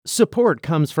Support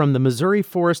comes from the Missouri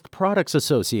Forest Products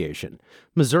Association.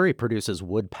 Missouri produces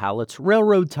wood pallets,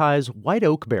 railroad ties, white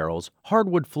oak barrels,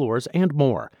 hardwood floors, and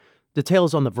more.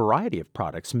 Details on the variety of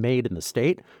products made in the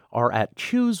state are at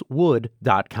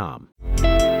choosewood.com.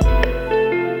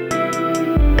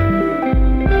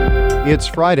 It's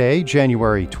Friday,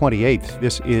 January 28th.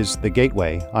 This is The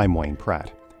Gateway. I'm Wayne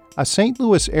Pratt. A St.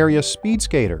 Louis area speed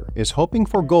skater is hoping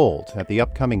for gold at the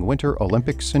upcoming Winter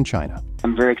Olympics in China.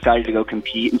 I'm very excited to go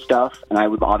compete and stuff, and I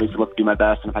would obviously love to do my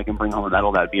best, and if I can bring home a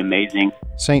medal, that would be amazing.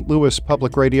 St. Louis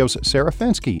Public Radio's Sarah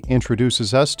Fenske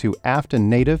introduces us to Afton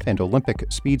native and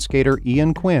Olympic speed skater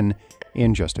Ian Quinn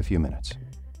in just a few minutes.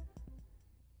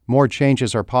 More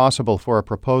changes are possible for a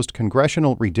proposed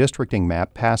congressional redistricting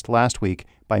map passed last week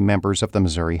by members of the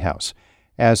Missouri House.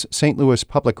 As St. Louis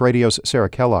Public Radio's Sarah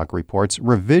Kellogg reports,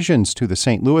 revisions to the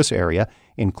St. Louis area,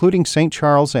 including St.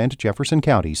 Charles and Jefferson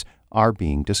counties, are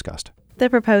being discussed. The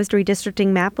proposed redistricting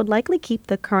map would likely keep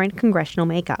the current congressional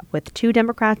makeup, with 2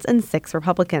 Democrats and 6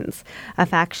 Republicans. A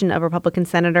faction of Republican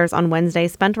senators on Wednesday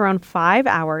spent around 5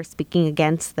 hours speaking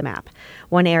against the map.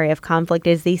 One area of conflict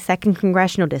is the 2nd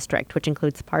Congressional District, which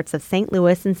includes parts of St.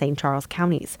 Louis and St. Charles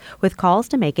counties, with calls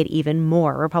to make it even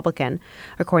more Republican.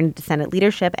 According to Senate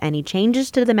leadership, any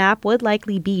changes to the map would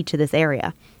likely be to this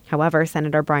area. However,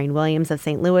 Senator Brian Williams of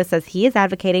St. Louis says he is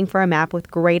advocating for a map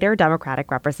with greater Democratic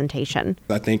representation.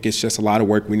 I think it's just a lot of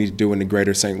work we need to do in the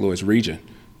greater St. Louis region.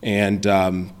 And,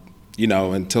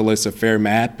 until it's a fair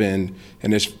map and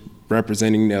it's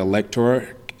representing the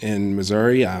electorate in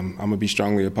Missouri, I'm going to be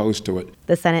strongly opposed to it.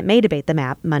 The Senate may debate the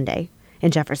map Monday.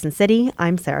 In Jefferson City,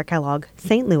 I'm Sarah Kellogg,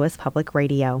 St. Louis Public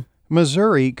Radio.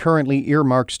 Missouri currently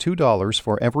earmarks $2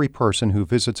 for every person who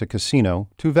visits a casino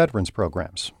to veterans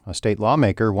programs. A state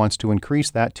lawmaker wants to increase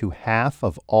that to half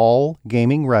of all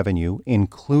gaming revenue,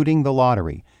 including the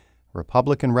lottery.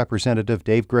 Republican Representative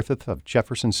Dave Griffith of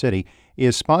Jefferson City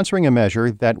is sponsoring a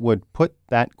measure that would put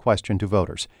that question to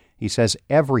voters. He says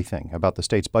everything about the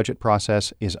state's budget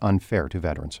process is unfair to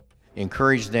veterans.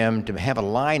 Encourage them to have a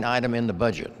line item in the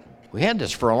budget. We had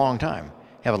this for a long time.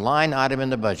 Have a line item in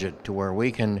the budget to where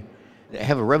we can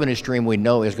have a revenue stream we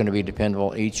know is going to be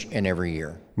dependable each and every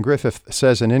year. Griffith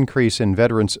says an increase in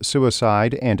veterans'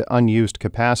 suicide and unused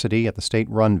capacity at the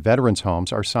state-run veterans'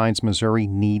 homes are signs Missouri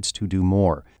needs to do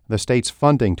more. The state's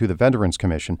funding to the Veterans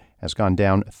Commission has gone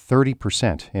down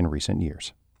 30% in recent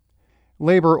years.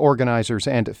 Labor organizers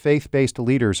and faith-based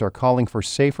leaders are calling for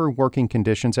safer working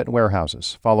conditions at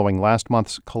warehouses following last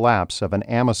month's collapse of an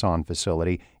Amazon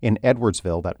facility in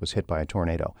Edwardsville that was hit by a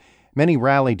tornado. Many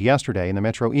rallied yesterday in the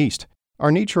Metro East.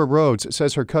 Arnitra Rhodes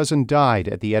says her cousin died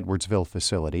at the Edwardsville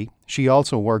facility. She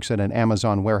also works at an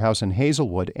Amazon warehouse in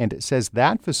Hazelwood and says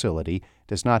that facility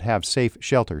does not have safe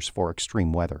shelters for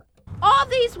extreme weather. All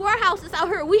these warehouses out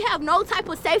here, we have no type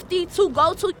of safety to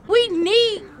go to. We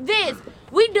need this.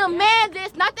 We demand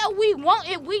this. Not that we want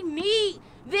it. We need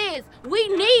this. We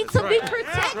need to be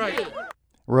protected.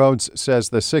 Rhodes says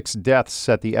the 6 deaths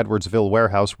at the Edwardsville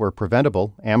warehouse were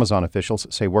preventable. Amazon officials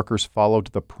say workers followed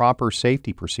the proper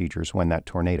safety procedures when that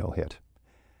tornado hit.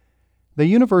 The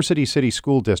University City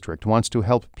School District wants to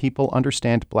help people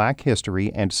understand Black history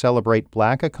and celebrate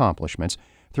Black accomplishments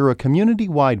through a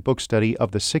community-wide book study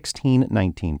of the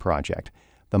 1619 Project.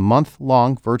 The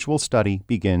month-long virtual study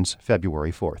begins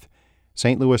February 4th.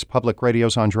 St. Louis Public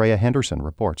Radio's Andrea Henderson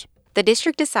reports. The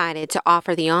district decided to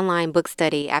offer the online book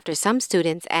study after some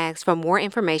students asked for more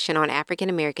information on African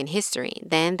American history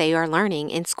than they are learning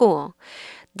in school.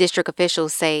 District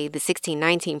officials say the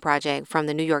 1619 Project from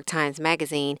the New York Times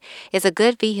Magazine is a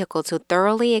good vehicle to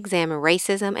thoroughly examine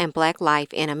racism and Black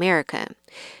life in America.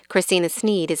 Christina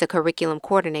Sneed is a curriculum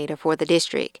coordinator for the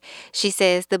district. She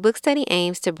says the book study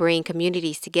aims to bring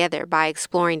communities together by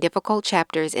exploring difficult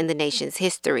chapters in the nation's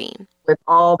history. With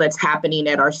all that's happening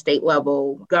at our state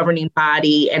level governing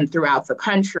body and throughout the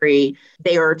country,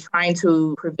 they are trying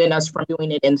to prevent us from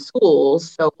doing it in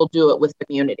schools, so we'll do it with the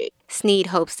community. Sneed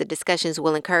hopes the discussions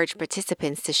will encourage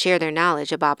participants to share their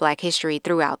knowledge about Black history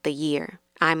throughout the year.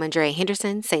 I'm Andrea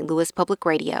Henderson, St. Louis Public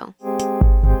Radio.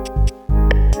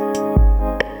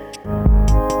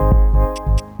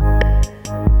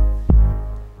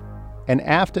 An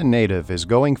Afton native is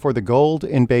going for the gold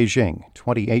in Beijing.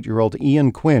 28-year-old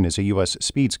Ian Quinn is a U.S.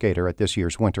 speed skater at this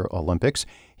year's Winter Olympics.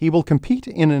 He will compete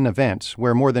in an event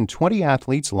where more than 20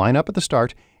 athletes line up at the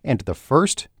start, and the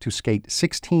first to skate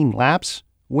 16 laps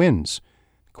wins.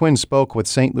 Quinn spoke with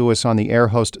St. Louis on the Air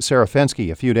host Sarah Fenske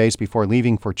a few days before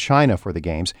leaving for China for the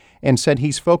games and said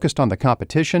he's focused on the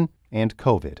competition and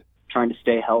COVID. Trying to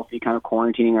stay healthy, kind of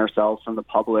quarantining ourselves from the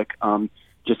public.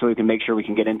 just so we can make sure we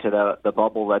can get into the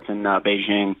bubble that's in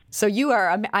Beijing. So you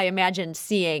are, I imagine,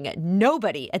 seeing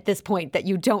nobody at this point that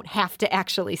you don't have to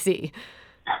actually see.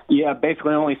 Yeah,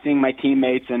 basically only seeing my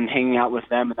teammates and hanging out with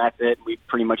them, and that's it. We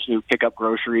pretty much do pick up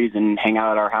groceries and hang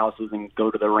out at our houses and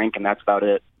go to the rink, and that's about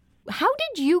it. How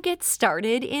did you get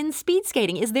started in speed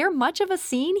skating? Is there much of a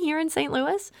scene here in St.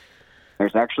 Louis?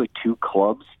 There's actually 2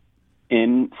 clubs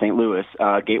in St. Louis,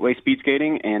 Gateway Speed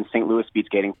Skating and St. Louis Speed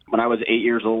Skating. When I was 8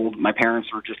 years old, my parents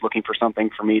were just looking for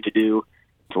something for me to do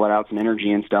to let out some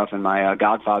energy and stuff, and my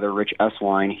godfather, Rich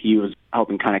Eswine, he was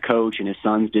helping kind of coach, and his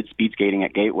sons did speed skating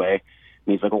at Gateway.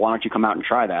 And he's like, well, why don't you come out and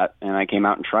try that? And I came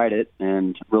out and tried it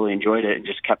and really enjoyed it and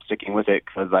just kept sticking with it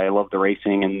because I love the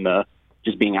racing and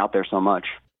just being out there so much.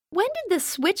 When did this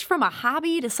switch from a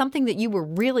hobby to something that you were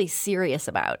really serious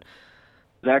about?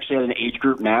 I was actually at an age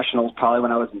group nationals probably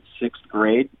when I was in 6th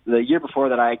grade. The year before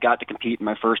that, I got to compete in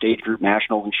my first age group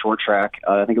nationals in short track.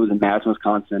 I think it was in Madison,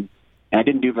 Wisconsin. And I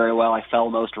didn't do very well. I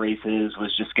fell most races,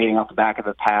 was just skating off the back of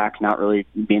the pack, not really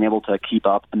being able to keep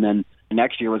up. And then the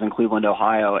next year was in Cleveland,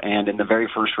 Ohio. And in the very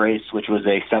first race, which was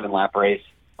a 7-lap race,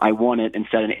 I won it and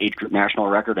set an age group national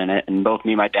record in it. And both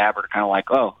me and my dad were kind of like,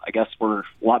 oh, I guess we're a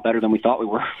lot better than we thought we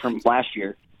were from last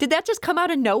year. Did that just come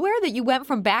out of nowhere that you went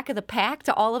from back of the pack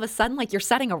to all of a sudden like you're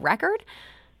setting a record?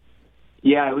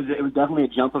 Yeah, it was definitely a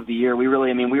jump of the year. We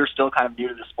were still kind of new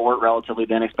to the sport relatively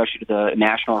then, especially to the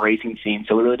national racing scene.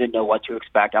 So we really didn't know what to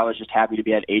expect. I was just happy to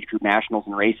be at age group nationals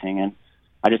and racing, and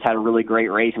I just had a really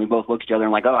great race. And we both looked at each other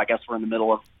and like, oh, I guess we're in the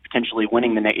middle of potentially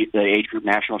winning the age group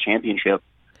national championship.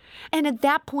 And at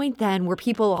that point then, were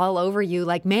people all over you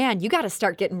like, man, you got to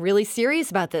start getting really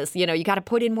serious about this. You got to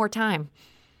put in more time.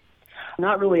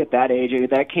 Not really at that age.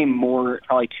 That came more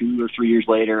probably 2 or 3 years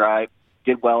later. I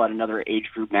did well at another age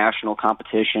group national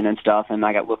competition and stuff, and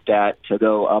I got looked at to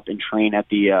go up and train at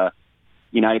the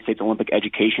United States Olympic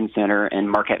Education Center in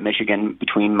Marquette, Michigan,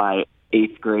 between my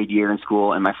 8th grade year in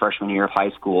school and my freshman year of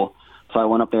high school. So I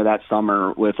went up there that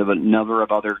summer with a number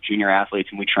of other junior athletes,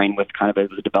 and we trained with kind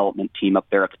of a development team up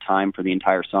there at the time for the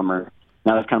entire summer.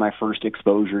 Now that's kind of my first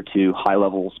exposure to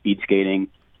high-level speed skating.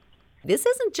 This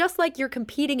isn't just like you're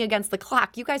competing against the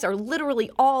clock. You guys are literally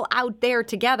all out there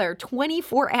together,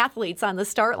 24 athletes on the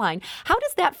start line. How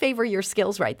does that favor your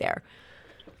skills right there?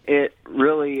 It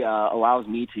really allows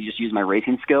me to just use my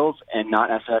racing skills and not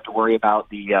necessarily have to worry about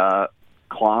the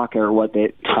clock or what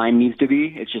the time needs to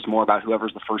be. It's just more about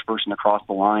whoever's the first person to cross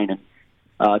the line.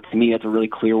 And to me, it's a really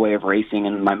clear way of racing,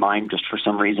 and my mind just for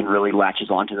some reason really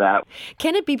latches onto that.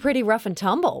 Can it be pretty rough and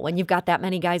tumble when you've got that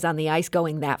many guys on the ice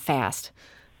going that fast?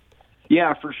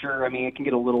 Yeah, for sure. I mean, it can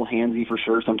get a little handsy for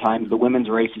sure sometimes. The women's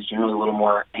race is generally a little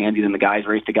more handsy than the guys'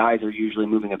 race. The guys are usually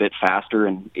moving a bit faster,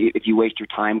 and if you waste your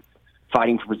time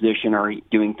fighting for position or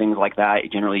doing things like that,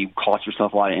 it generally costs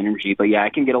yourself a lot of energy. But yeah,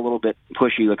 it can get a little bit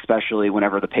pushy, especially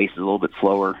whenever the pace is a little bit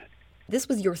slower. This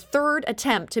was your 3rd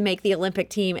attempt to make the Olympic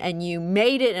team, and you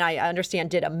made it, and I understand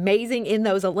did amazing in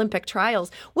those Olympic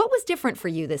trials. What was different for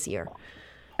you this year?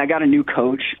 I got a new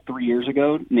coach 3 years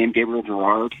ago named Gabriel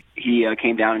Gerard. He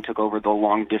came down and took over the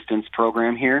long-distance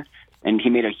program here, and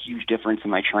he made a huge difference in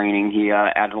my training. He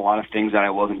added a lot of things that I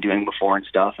wasn't doing before and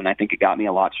stuff, and I think it got me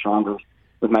a lot stronger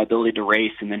with my ability to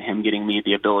race, and then him getting me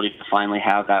the ability to finally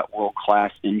have that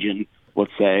world-class engine, let's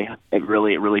say. It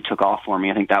really took off for me.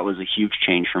 I think that was a huge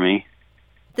change for me.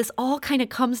 This all kind of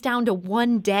comes down to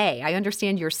one day. I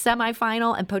understand your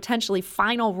semifinal and potentially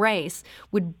final race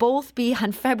would both be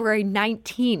on February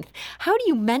 19th. How do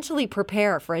you mentally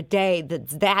prepare for a day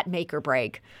that's that make or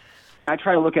break? I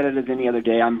try to look at it as any other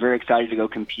day. I'm very excited to go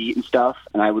compete and stuff,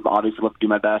 and I would obviously love to do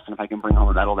my best, and if I can bring home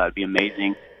a medal, that would be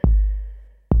amazing.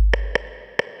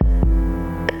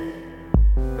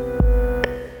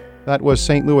 That was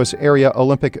St. Louis area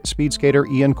Olympic speed skater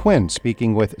Ian Quinn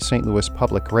speaking with St. Louis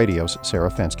Public Radio's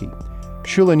Sarah Fensky.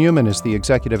 Shula Newman is the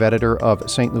executive editor of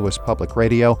St. Louis Public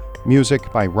Radio,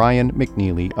 music by Ryan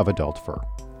McNeely of Adult Fur.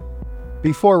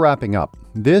 Before wrapping up,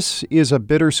 this is a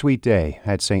bittersweet day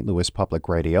at St. Louis Public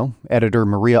Radio. Editor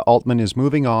Maria Altman is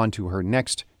moving on to her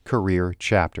next career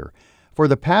chapter. For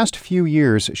the past few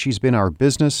years, she's been our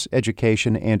business,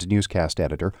 education, and newscast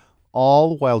editor,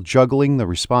 all while juggling the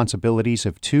responsibilities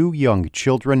of 2 young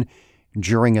children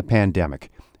during a pandemic.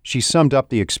 She summed up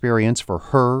the experience for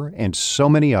her and so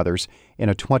many others in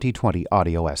a 2020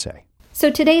 audio essay. So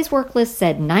today's work list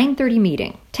said 9:30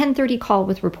 meeting, 10:30 call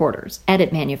with reporters,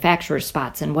 edit manufacturer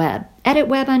spots and web, edit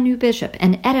web on New Bishop,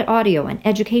 and edit audio and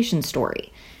education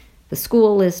story. The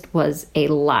school list was a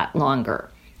lot longer.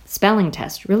 Spelling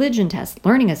test, religion test,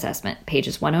 learning assessment,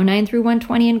 pages 109 through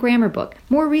 120 in grammar book,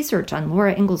 more research on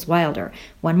Laura Ingalls Wilder,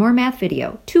 1 more math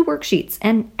video, 2 worksheets,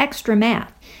 and extra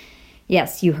math.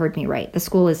 Yes, you heard me right. The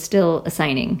school is still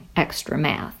assigning extra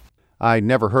math. I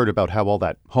never heard about how all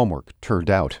that homework turned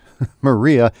out.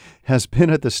 Maria has been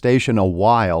at the station a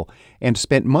while and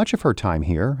spent much of her time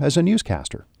here as a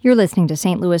newscaster. You're listening to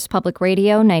St. Louis Public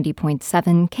Radio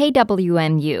 90.7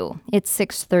 KWMU. It's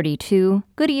 6:32.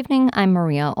 Good evening, I'm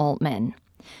Maria Altman.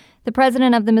 The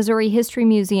president of the Missouri History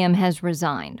Museum has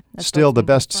resigned. Still the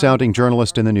best-sounding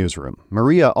journalist in the newsroom,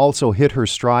 Maria also hit her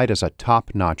stride as a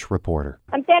top-notch reporter.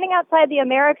 I'm standing outside the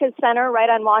Americas Center right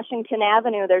on Washington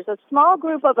Avenue. There's a small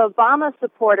group of Obama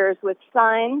supporters with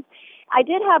signs. I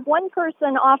did have one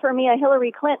person offer me a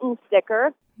Hillary Clinton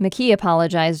sticker. McKee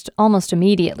apologized almost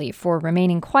immediately for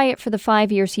remaining quiet for the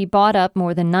 5 years he bought up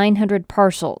more than 900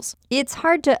 parcels. It's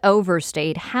hard to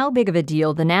overstate how big of a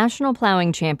deal the National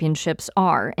Plowing Championships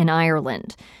are in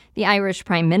Ireland. The Irish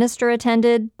Prime Minister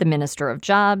attended, the Minister of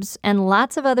Jobs, and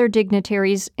lots of other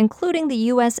dignitaries, including the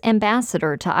U.S.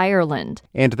 Ambassador to Ireland.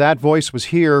 And that voice was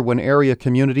here when area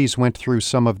communities went through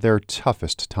some of their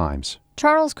toughest times.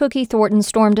 Charles Cookie Thornton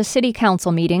stormed a city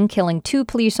council meeting, killing 2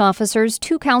 police officers,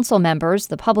 2 council members,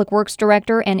 the public works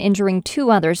director, and injuring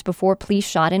 2 others before police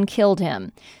shot and killed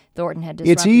him. Thornton had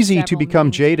It's easy to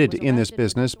become jaded in this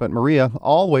business, but Maria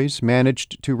always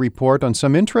managed to report on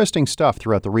some interesting stuff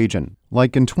throughout the region.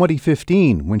 Like in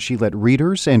 2015, when she let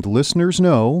readers and listeners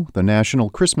know the National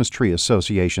Christmas Tree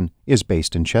Association is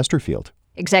based in Chesterfield.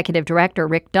 Executive Director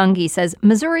Rick Dungy says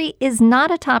Missouri is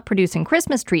not a top-producing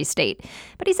Christmas tree state,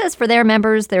 but he says for their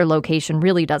members, their location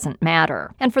really doesn't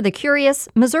matter. And for the curious,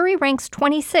 Missouri ranks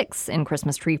 26th in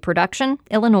Christmas tree production.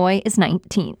 Illinois is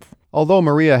 19th. Although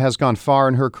Maria has gone far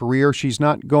in her career, she's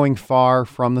not going far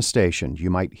from the station. You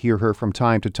might hear her from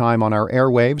time to time on our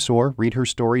airwaves or read her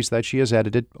stories that she has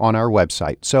edited on our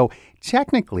website. So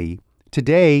technically,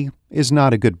 today is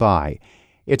not a goodbye.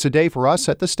 It's a day for us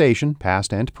at the station,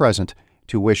 past and present,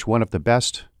 to wish one of the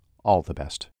best, all the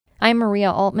best. I'm Maria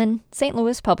Altman, St.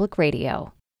 Louis Public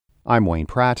Radio. I'm Wayne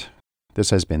Pratt.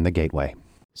 This has been The Gateway.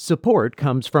 Support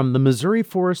comes from the Missouri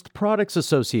Forest Products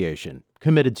Association,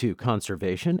 committed to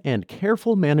conservation and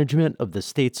careful management of the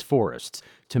state's forests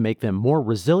to make them more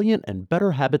resilient and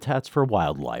better habitats for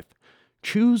wildlife.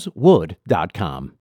 ChooseWood.com.